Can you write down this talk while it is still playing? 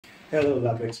Hello,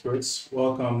 lab experts.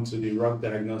 Welcome to the RoK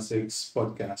Diagnostics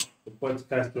Podcast, the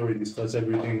podcast where we discuss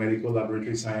everything medical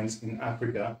laboratory science in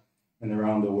Africa and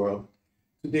around the world.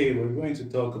 Today, we're going to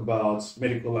talk about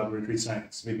medical laboratory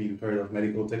science. Maybe you've heard of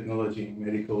medical technology,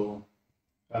 medical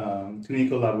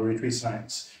clinical laboratory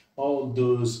science. All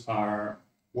those are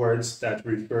words that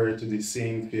refer to the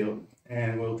same field.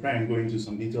 And we'll try and go into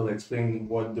some detail, explain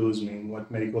what those mean, what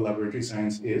medical laboratory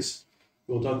science is.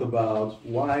 We'll talk about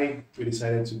why we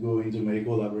decided to go into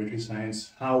medical laboratory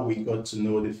science, how we got to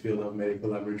know the field of medical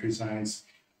laboratory science,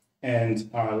 and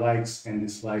our likes and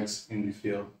dislikes in the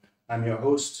field. I'm your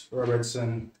host,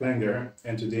 Robertson,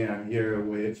 and today I'm here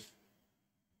with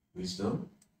Wisdom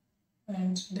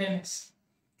and Dennis.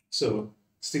 So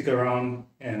stick around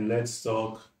and let's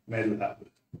talk MedLab.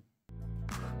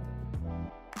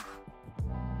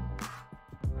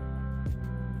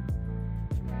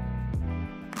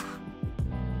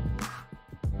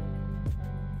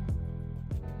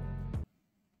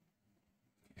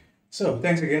 So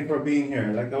thanks again for being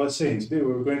here. Like I was saying, today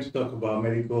we're going to talk about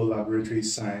medical laboratory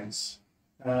science.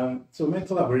 So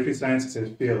medical laboratory science is a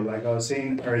field, like I was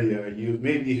saying earlier, you've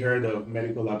maybe heard of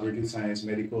medical laboratory science,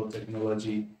 medical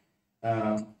technology.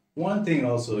 One thing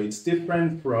also, it's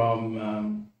different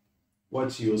from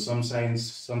what you sometimes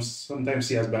see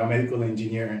as biomedical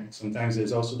engineering. Sometimes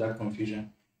there's also that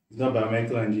confusion. It's not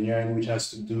biomedical engineering, which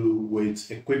has to do with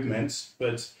equipment,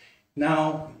 but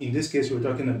now, in this case, we're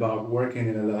talking about working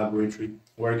in a laboratory,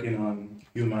 working on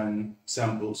human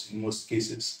samples in most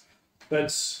cases. But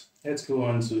let's go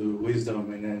on to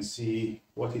Wisdom and then see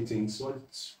what he thinks.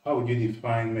 How would you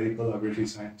define medical laboratory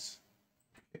science?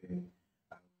 Okay.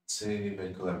 I would say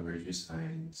medical laboratory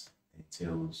science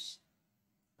entails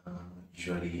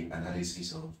usually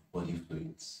analysis of body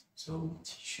fluids, so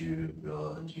tissue,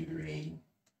 blood, urine,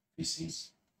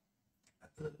 feces at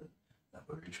the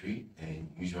laboratory,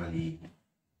 and usually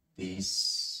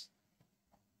this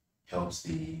helps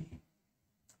the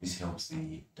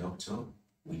doctor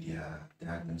with their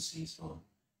diagnosis or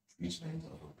treatment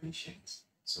of a patient.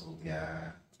 So there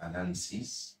are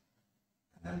analysis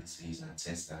and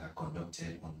tests that are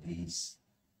conducted on these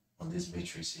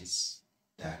matrices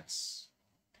that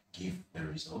give the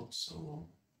results. So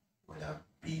whether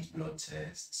be blood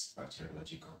tests,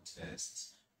 bacteriological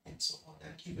tests, and so on,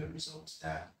 that give a result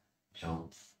that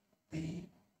help the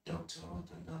doctor or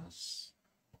the nurse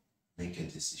make a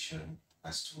decision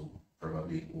as to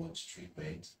probably what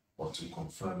treatment or to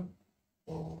confirm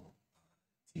or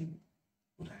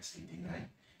deny,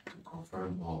 to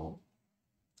confirm or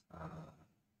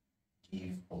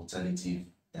give alternative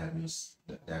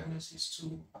diagnosis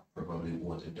to probably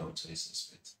what the doctor is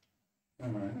suspecting.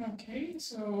 Okay,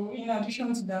 so in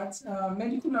addition to that,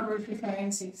 medical laboratory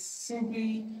science is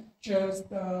simply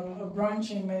just a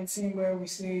branch in medicine where we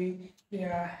say they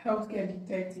are healthcare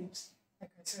detectives,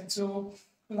 like I said. So,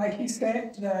 like he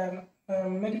said, the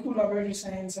medical laboratory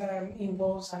science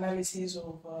involves analysis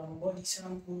of body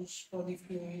samples, body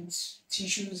fluids,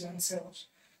 tissues, and cells.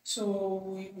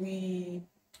 So we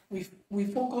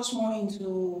focus more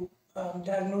into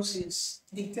diagnosis,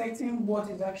 detecting what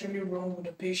is actually wrong with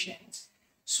the patient,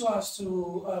 so as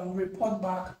to report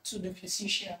back to the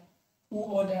physician who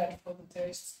ordered for the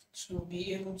test to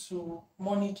be able to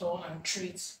monitor and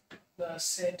treat the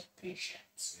said patient.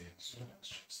 Yes.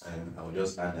 And I would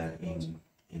just add that in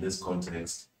this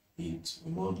context, we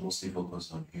mostly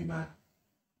focus on human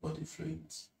body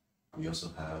fluids. We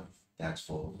also have that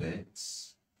for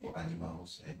vets, for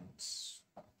animals, and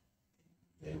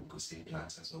we could say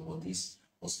plants as well, but this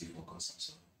mostly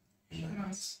focuses on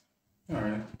humans. All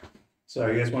right. So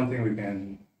I guess one thing we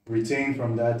can retain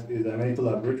from that is that medical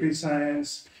laboratory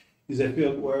science is a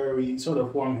field where we sort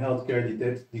of form healthcare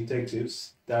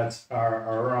detectives that are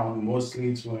around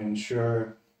mostly to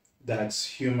ensure that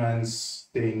humans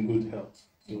stay in good health.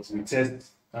 So we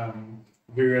test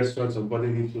various sorts of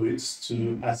bodily fluids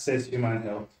to assess human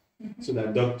health so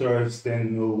that doctors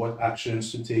then know what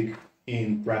actions to take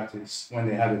in practice when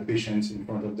they have a patient in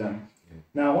front of them.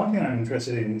 Now, one thing I'm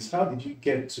interested in is how did you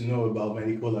get to know about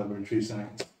medical laboratory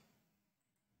science?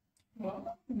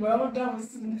 Well, that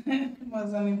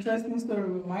was an interesting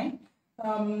story with mine.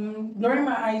 During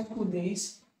my high school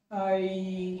days,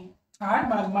 I had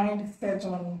my mind set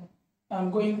on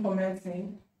going for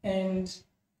medicine, and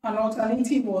an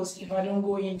alternative was if I don't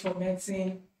go in for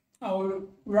medicine, I would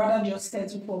rather just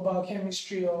settle for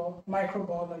biochemistry or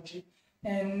microbiology.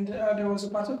 And there was a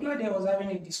particular day I was having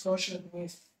a discussion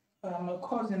with a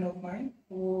cousin of mine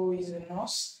who is a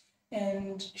nurse,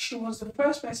 and she was the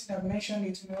first person that mentioned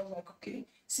it to me. I was like, okay,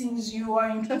 since you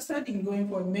are interested in going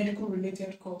for a medical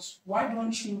related course, why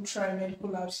don't you try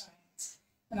medical lab science?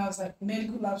 And I was like,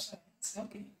 medical lab science.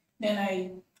 Okay. Then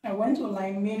I went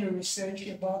online, made a research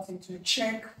about it to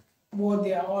check what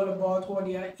they are all about, what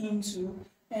they are into,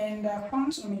 and I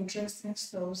found some interesting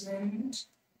stuff. And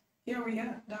here we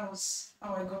are. That was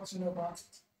how I got to know about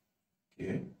it.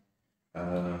 Okay.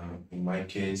 In my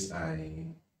case, I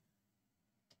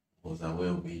was aware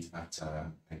of it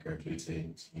after I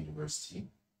graduated university.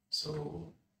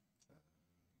 So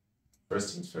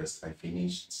first things first, I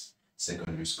finished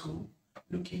secondary school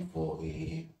looking for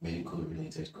a medical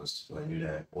related course. So I knew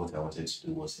that what I wanted to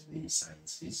do was in the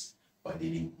sciences, but I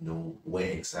didn't know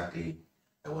where exactly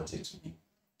I wanted to be.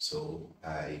 So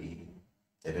I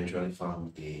eventually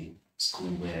found a school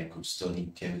where I could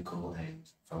study chemical and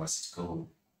pharmaceutical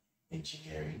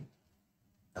engineering.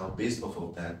 Now, based off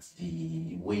of that,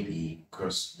 the way the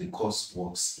course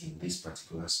works in this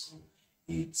particular school,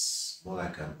 it's more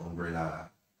like an umbrella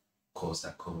course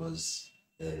that covers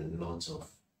a lot of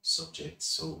subjects.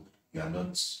 So you are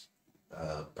not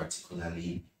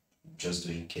particularly just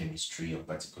doing chemistry or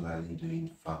particularly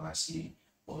doing pharmacy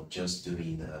or just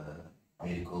doing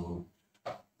medical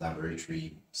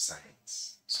laboratory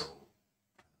science. So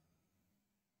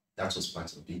that was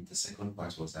part of it. The second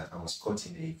part was that I was caught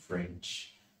in a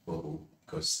French bubble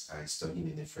because I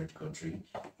studied in a French country.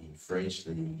 In French,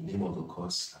 the name of the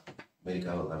course,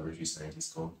 medical laboratory science,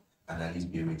 is called analyse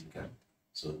biomedical.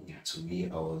 So to me,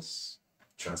 I was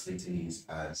translating it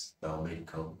as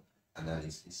biomedical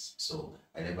analysis. So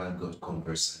I never got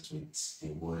conversant with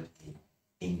the word in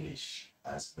English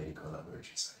as medical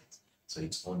laboratory science. So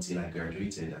it's until I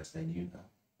graduated that I knew that,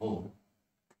 oh,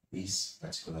 this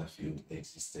particular field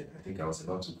existed. I think I was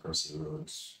about to cross a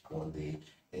road one day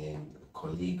and a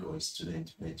colleague or a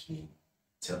student met me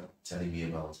telling me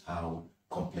about how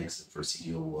complex the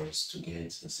procedure was to get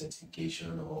a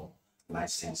certification or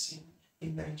licensing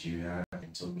in Nigeria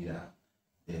and told me that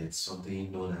there's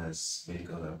something known as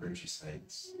medical laboratory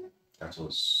science. That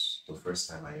was the first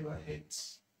time I ever heard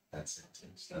that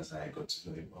sentence. That's how I got to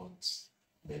know about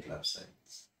med lab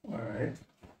science. All right.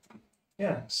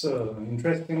 Yeah, so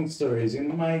interesting stories.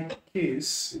 In my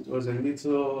case, it was a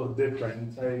little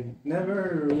different. I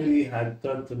never really had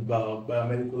thought about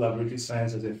biomedical laboratory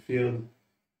science as a field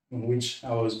in which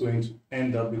I was going to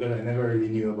end up because I never really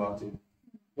knew about it.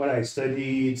 What I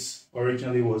studied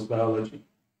originally was biology.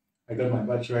 I got my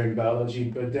bachelor in biology,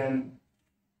 but then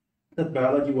that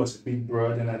biology was a bit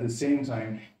broad and at the same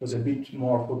time was a bit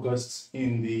more focused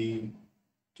in the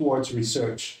towards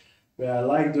research. But I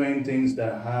like doing things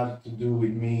that have to do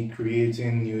with me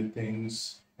creating new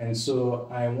things. And so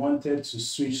I wanted to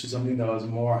switch to something that was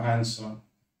more hands-on,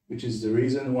 which is the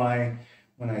reason why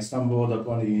when I stumbled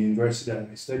upon the university that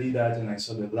I studied at and I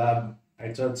saw the lab,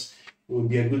 I thought it would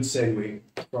be a good segue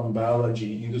from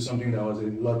biology into something that was a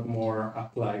lot more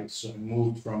applied. So I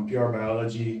moved from pure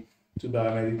biology to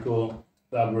biomedical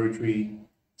laboratory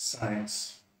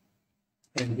science.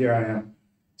 And here I am.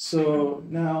 So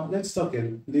now let's talk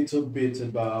a little bit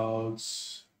about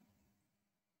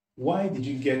why did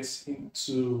you get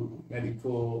into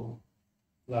medical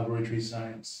laboratory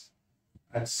science?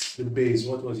 At the base,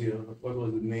 what was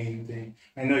the main thing?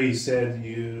 I know you said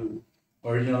you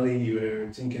originally you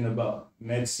were thinking about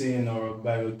medicine or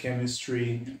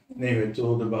biochemistry, then you were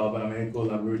told about biomedical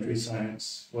laboratory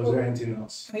science. Was there anything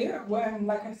else? Yeah, well,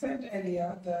 like I said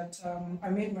earlier, that I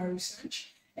made my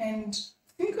research and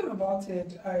thinking about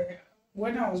it,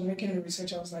 when I was making the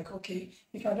research, I was like, okay,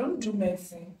 if I don't do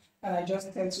medicine and I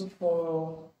just settle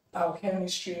for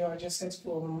biochemistry or just settle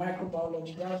for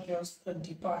microbiology, that's just a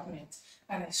department.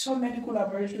 And I saw medical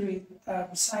laboratory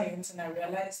science and I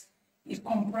realized it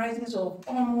comprises of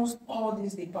almost all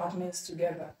these departments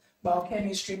together.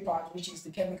 Biochemistry part, which is the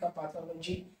chemical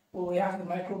pathology, we have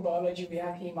the microbiology, we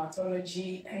have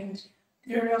hematology, and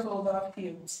various other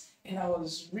fields. And I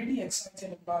was really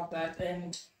excited about that.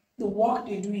 And the work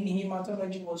they do in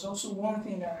hematology was also one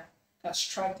thing that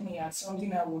struck me as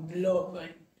something I would love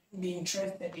and be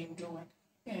interested in doing.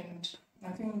 And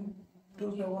I think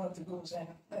those were one of the goals. And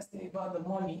let's say about the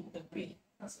money, the pay.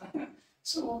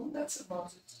 So that's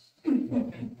about it.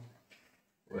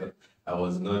 Well, I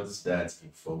was not that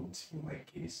informed in my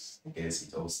case. I guess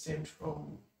it all stemmed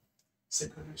from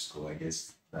secondary school. I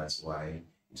guess that's why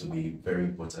it will be very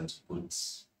important to put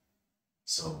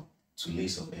to lay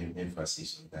some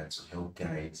emphasis on that to help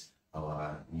guide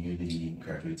our newly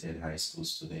graduated high school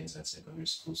students and secondary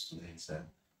school students that,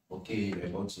 okay, you're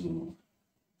about to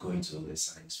go into the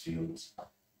science field.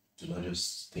 Do not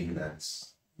just think that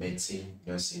medicine,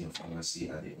 nursing, or pharmacy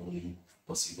are the only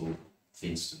possible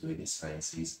things to do in the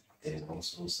sciences. There is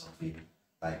also something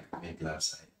like med lab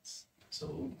science.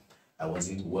 So I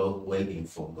wasn't well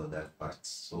informed on that part.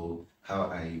 So how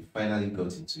I finally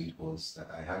got into it was that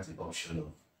I had the option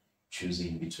of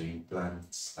choosing between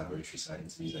plant laboratory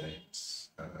sciences and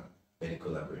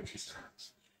medical laboratory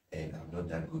science. And I'm not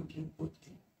that good in both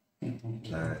the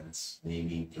plants,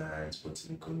 naming plants,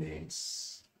 botanical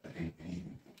names. I think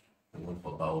the one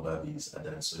for baobab is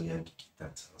Adansonia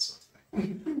dictata or something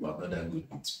like that. But I'm not that good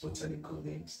with botanical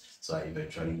names. So I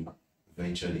eventually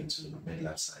ventured into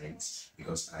medlab science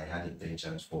because I had a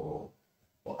penchant for,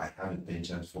 or I have a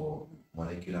penchant for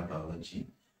molecular biology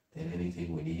and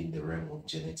anything within the realm of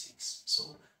genetics.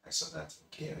 So I saw that,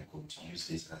 okay, I could use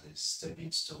this as a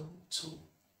stepping stone to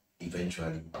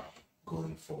eventually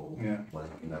going for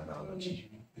molecular biology.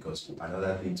 Because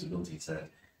another thing to note is that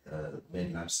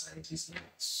med lab science is not,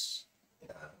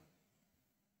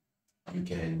 it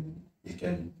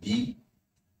can be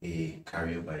a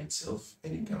career by itself,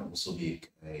 and it can also be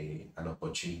an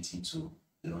opportunity to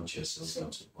launch yourself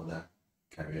into other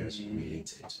careers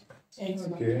related to that.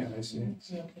 Okay, I see.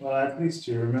 Well, at least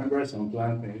you remember some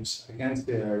plant names. I can't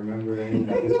say I remember any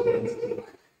at this point.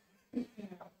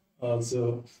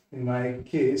 Also, in my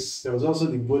case, there was also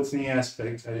the botany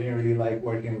aspect. I didn't really like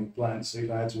working with plants, so if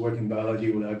I had to work in biology,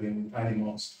 it would have been with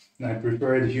animals. And I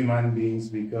preferred human beings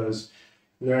because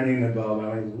learning about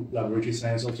my laboratory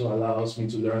science also allows me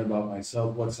to learn about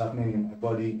myself, what's happening in my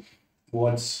body,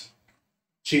 what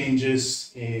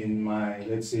changes in my,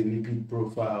 let's say, lipid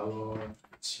profile or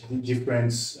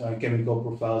different chemical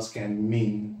profiles can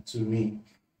mean to me.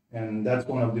 And that's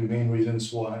one of the main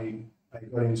reasons why I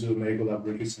got into medical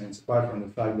laboratory science, apart from the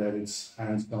fact that it's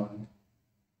hands-on.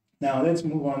 Now, let's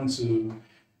move on to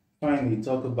finally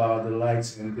talk about the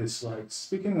likes and dislikes.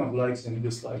 Speaking of likes and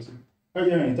dislikes,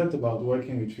 earlier you talked about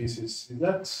working with feces.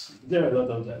 Is there a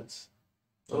lot of that?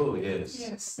 Oh, yes.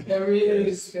 Yes, there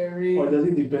is. There is. Or does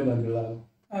it depend on the lab?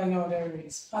 I know there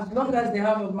is. As long as they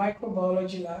have a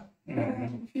microbiology lab,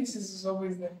 Mhm. feces is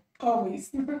always there. Always.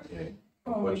 Yeah.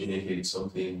 Unfortunately, it's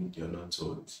something you're not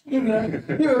told Yeah.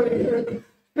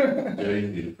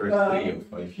 during the first 3 or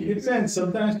 5 It years. depends.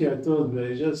 Sometimes you're told, but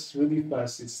it's just really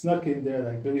fast. It's snuck in there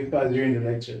like really fast during the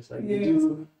lectures. Like you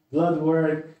do blood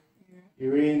work,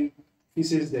 urine,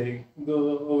 feces, they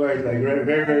go over it like very,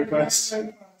 very, very fast.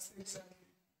 Very fast, exactly.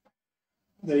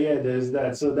 So yeah, there's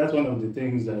that. So that's one of the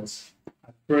things that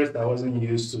at first I wasn't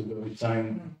used to, but with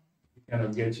time you kind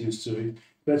of get used to it.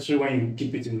 Especially when you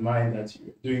keep it in mind that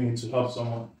you're doing it to help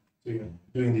someone. So you're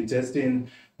doing the testing,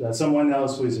 that someone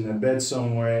else who is in a bed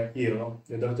somewhere ill,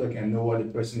 the doctor can know what the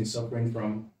person is suffering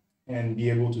from and be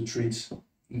able to treat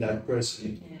that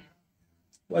person.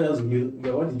 What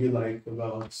did you like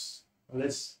about,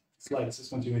 let's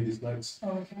continue with dislikes.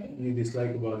 Okay. What did you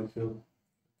dislike about the field?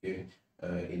 Okay.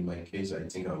 In my case, I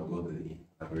think I'll go the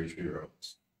laboratory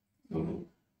route. So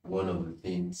one of the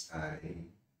things I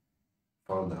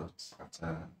found out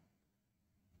after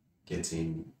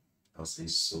getting, I'll say,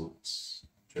 soaked,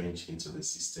 drenched into the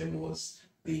system was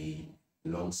the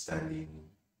long-standing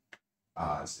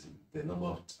hours, the number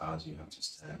of hours you have to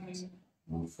stand,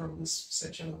 move from this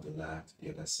section of the lab to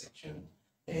the other section,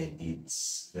 and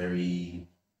it's very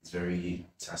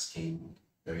tasking,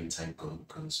 very time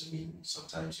consuming.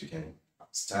 Sometimes you can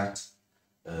start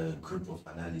a group of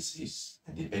analysis,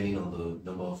 and depending on the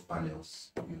number of panels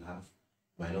you have,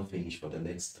 you might not finish for the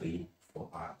next 3-4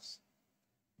 hours.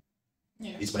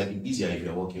 Yes. It might be easier if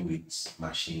you're working with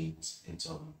machines and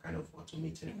some kind of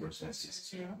automated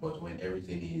processes. Yeah. But when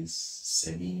everything is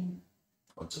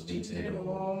semi-automated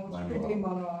or Strictly manual,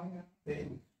 manual, yeah.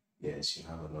 then yes, you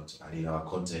have a lot. And in our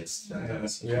context, Yeah,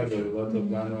 we have a lot of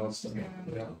manuals.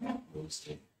 Yeah.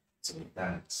 So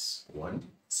that's one.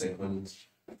 Second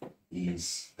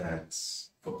is that,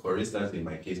 for instance, in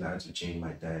my case, I had to change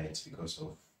my diet because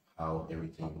of how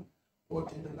everything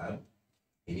worked in the lab.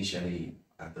 Initially,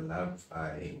 at the lab,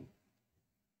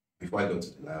 before I got to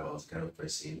the lab, I was kind of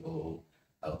pressing, oh,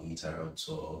 I'll eat around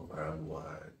 12, around 1,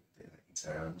 then I eat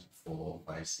around 4,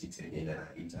 5, 6, again, then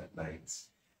I eat at night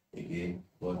again.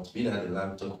 But being at the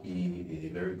lab taught me a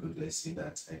very good lesson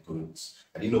that I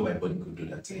didn't know my body could do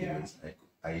that anyways.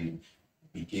 I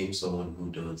became someone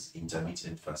who does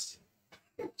intermittent fasting.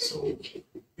 So,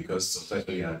 because sometimes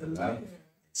when you're at the lab,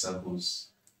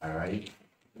 samples arrive,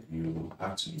 you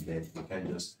have to be there. You can't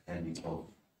just hand it off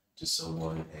to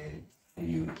someone and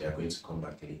they are going to come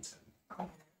back later.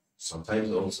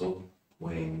 Sometimes also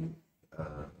when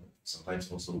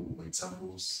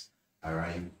samples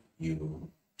arrive, you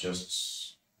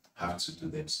just have to do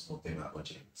them. Some of them are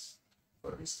urgent,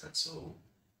 for instance. So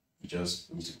you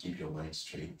just need to keep your mind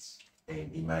straight.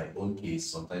 And in my own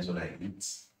case, sometimes when I eat,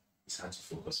 it's hard to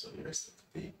focus for the rest of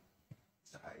the day.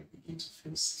 I begin to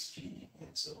feel sickly and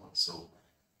so on. So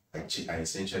I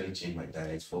essentially changed my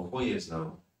diet for 4 years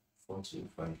now, 4 to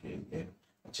 5 years. Yeah,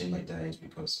 I changed my diet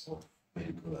because of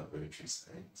medical laboratory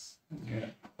science. Yeah.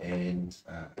 And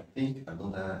I think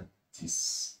another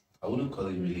this I wouldn't call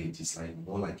it really a dislike,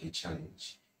 more like a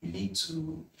challenge. You need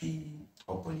to be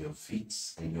up on your feet,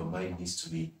 and your mind needs to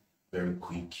be very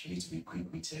quick. You need to be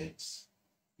quick witted.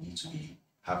 You need to be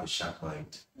have a sharp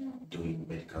mind doing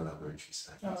medical laboratory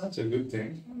science. Oh, that's a good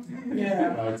thing.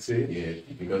 Yeah. I would say. Yeah,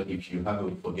 because if you have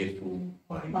a forgetful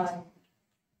mind, Fine.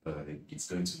 it's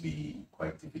going to be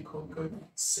quite difficult because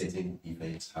certain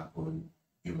events happen.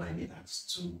 You might be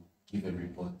asked to give a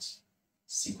report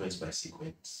sequence by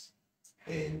sequence,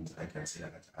 and I can say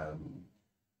that I've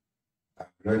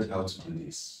learned how to do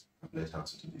this. I've learned how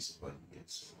to do this over the years.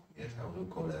 So yes, I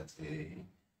wouldn't call that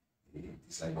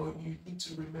it's like, oh, you need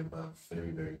to remember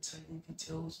very, very tiny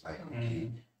details. Like,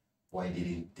 okay, why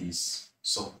didn't this?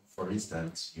 So, for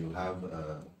instance, you have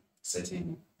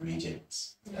certain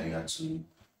reagents that you have to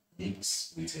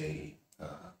mix with a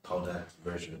powdered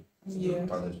version, Yeah.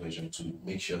 powdered version to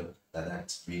make sure that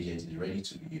that reagent is ready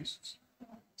to be used.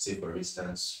 Say, for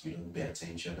instance, you don't pay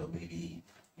attention, or maybe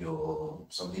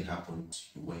something happened,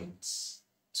 you went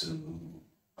to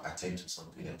attend to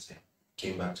something else, and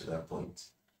came back to that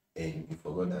point, and you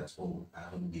forgot that, oh, I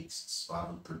haven't mixed, so I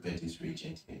haven't prepared this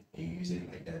reagent yet, and you use it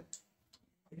like that.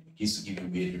 It begins to give you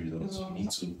weird results. You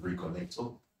need to recollect,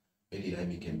 oh, where did I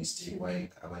make a mistake? Why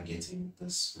am I getting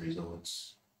this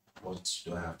result? What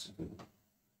do I have to do?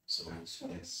 So,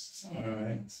 yes. All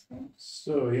right.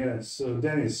 So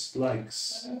Dennis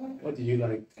likes. What do you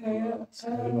like?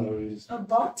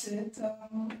 About it,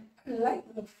 I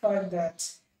like the fact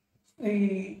that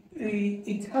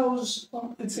it tells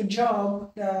it's a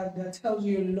job that tells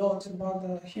you a lot about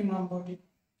the human body. It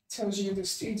tells you the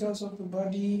status of the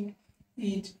body.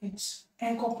 It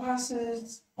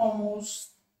encompasses almost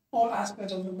all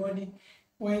aspects of the body.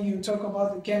 When you talk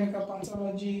about the chemical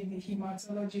pathology, the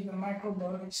hematology, the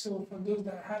microbiology, so for those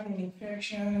that have an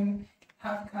infection,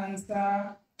 have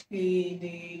cancer,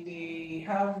 they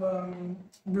have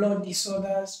blood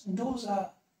disorders, those are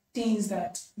things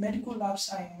that medical lab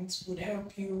science would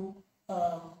help you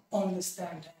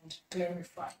understand and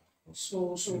clarify.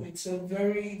 So it's a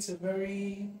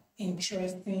very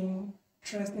interesting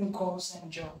course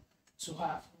and job to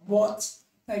have. But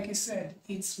like you said,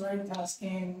 it's very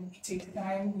tasking, it takes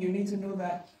time. You need to know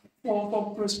that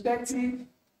for prospective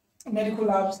medical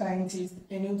lab scientists,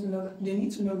 they need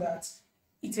to know that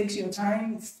it takes your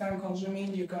time, it's time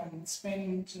consuming, you can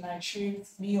spend night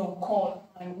shifts, be on call.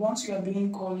 And once you are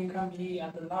doing call, you can be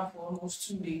at the lab for almost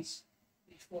 2 days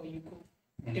before you go,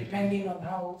 depending on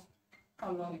how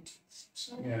long it is.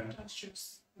 So Yeah. that's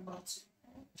just about it.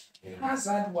 Yeah.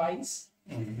 Hazard wise,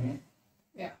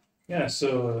 Yeah. Yeah.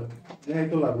 So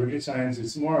medical laboratory science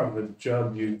is more of a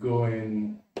job you go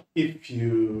in if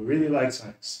you really like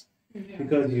science. yeah.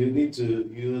 Because you'll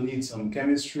need some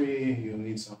chemistry, you'll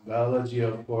need some biology,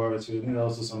 of course, you'll need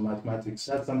also some mathematics.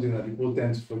 That's something that people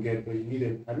tend to forget, but you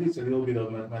need at least a little bit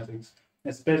of mathematics,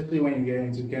 especially when you get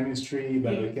into chemistry,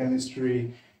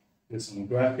 biochemistry. There's some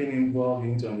graphing involved.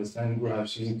 You need to understand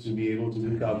graphs. You need to be able to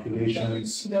do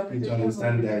calculations. You need to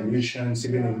understand dilutions,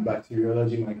 even in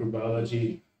bacteriology,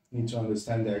 microbiology. You need to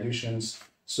understand dilutions.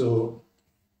 So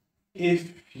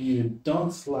if you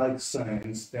don't like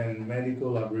science, then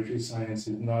medical laboratory science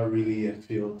is not really a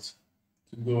field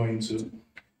to go into.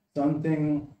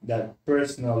 Something that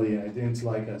personally I didn't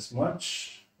like as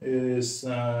much is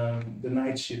the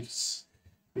night shifts,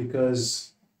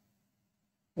 because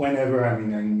whenever I'm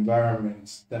in an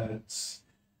environment that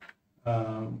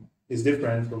is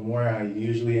different from where I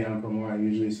usually am, from where I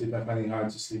usually sleep, I find it hard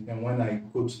to sleep. And when I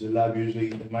go to the lab, usually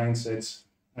the mindset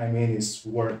I'm in is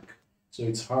work. So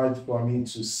it's hard for me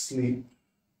to sleep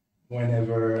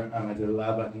whenever I'm at the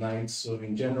lab at night. So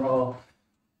in general,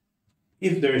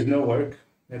 if there is no work,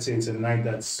 let's say it's a night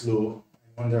that's slow,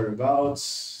 I wander about.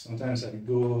 Sometimes I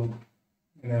go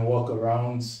and then walk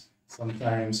around.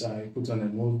 Sometimes I put on a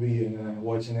movie and then I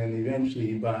watch, and then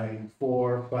eventually by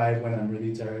 4, 5, when I'm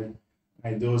really tired,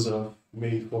 I doze off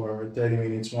maybe for 30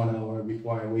 minutes, 1 hour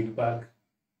before I wake back.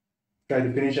 Try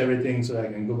to finish everything so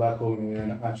I can go back home and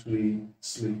then actually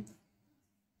sleep.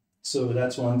 So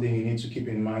that's one thing you need to keep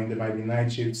in mind. There might be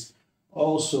night shifts.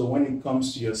 Also, when it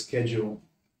comes to your schedule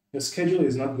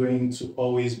is not going to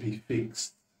always be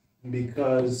fixed,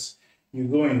 because you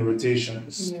go in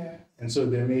rotations. Yeah. And so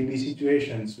there may be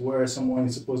situations where someone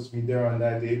is supposed to be there on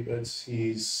that day, but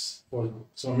he's, for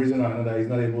some reason or another, he's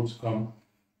not able to come.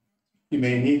 You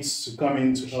may need to come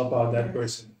in to help out that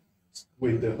person.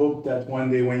 with the hope that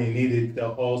one day when you need it,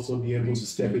 they'll also be able to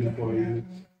step in for you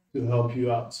to help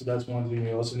you out. So that's one thing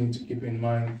you also need to keep in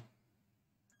mind.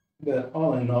 But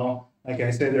all in all, like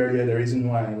I said earlier, the reason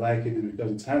why I like it is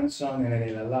because it's hands-on and then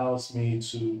it allows me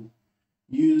to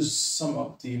use some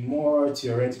of the more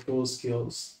theoretical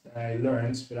skills that I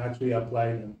learned, but actually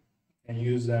apply them and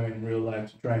use them in real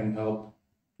life to try and help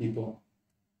people.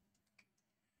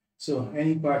 So,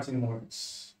 any parting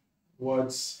words?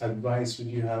 What advice would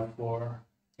you have for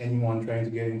anyone trying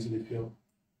to get into the field?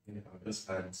 Yeah, I'll just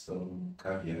add some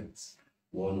caveats.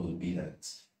 One would be that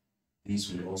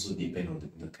these will also depend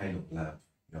on the kind of lab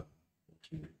you're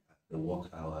working with, the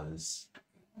work hours,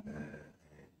 and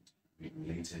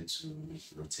related to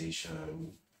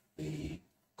rotation, the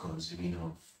consuming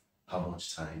of how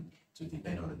much time to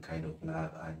depend on the kind of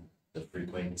lab and the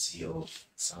frequency of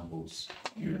samples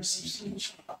you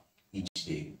receive each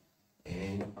day.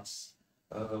 And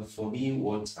for me,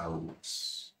 what I would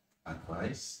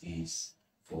advise is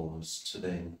for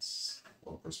students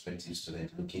or prospective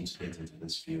students looking to get into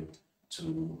this field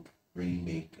to really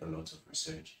make a lot of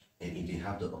research. And if they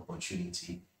have the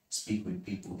opportunity, speak with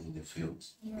people in the field,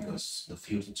 because the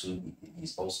field too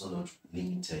is also not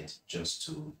limited just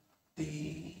to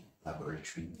the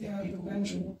laboratory.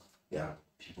 There are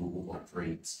people who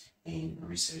operate in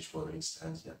research, for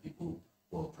instance. There are people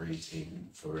who operate in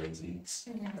forensics.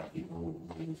 There are people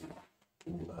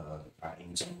who are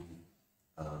into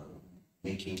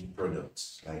making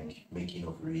products, like making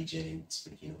of reagents,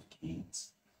 making of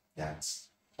kits, that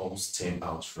all stem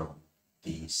out from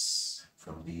these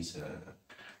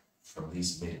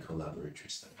medical laboratory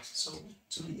studies. So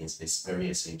it's very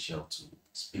essential to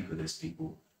speak with these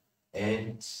people,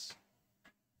 and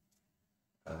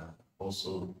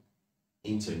also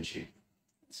internship.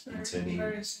 Interning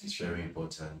is very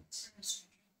important.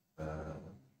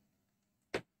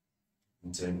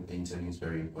 Interning is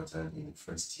very important in the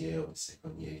first year or the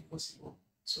second year if possible.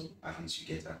 So at least you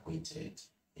get acquainted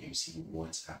and you see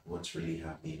what's really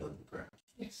happening on the ground.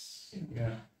 Yes.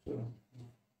 Yeah. So,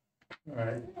 all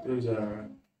right. Those are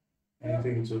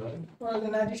anything to add? Well,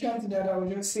 in addition to that, I would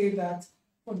just say that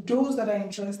for those that are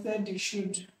interested, they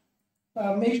should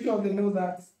make sure they know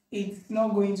that it's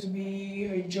not going to be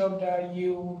a job that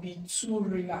you will be too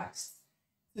relaxed.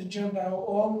 It's a job that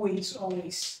always,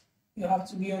 you have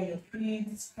to be on your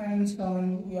feet, hands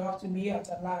on, you have to be at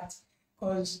alert.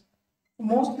 Because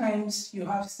most times you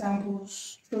have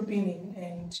samples trooping in,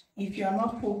 and if you're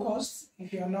not focused,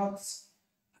 if you're not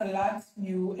alert,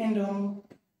 you end up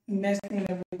messing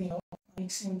everything up,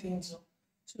 mixing things up.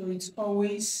 So it's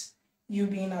always you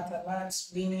being at alert,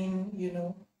 being,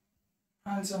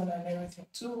 hands on and everything.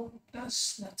 So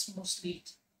that's mostly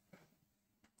it.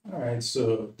 All right,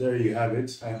 so there you have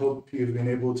it. I hope you've been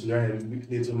able to learn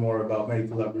a little more about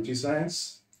medical laboratory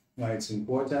science, why it's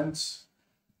important,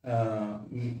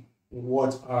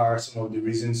 what are some of the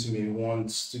reasons you may want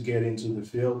to get into the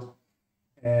field,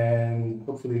 and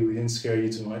hopefully we didn't scare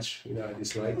you too much with our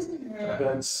dislikes.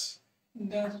 But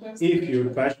if you're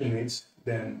passionate,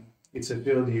 then it's a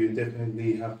field you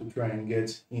definitely have to try and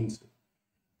get into.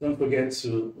 Don't forget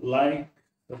to like,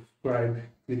 subscribe,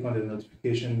 click on the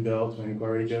notification bell to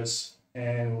encourage us,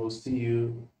 and we'll see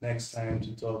you next time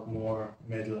to talk more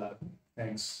MedLab.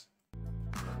 Thanks.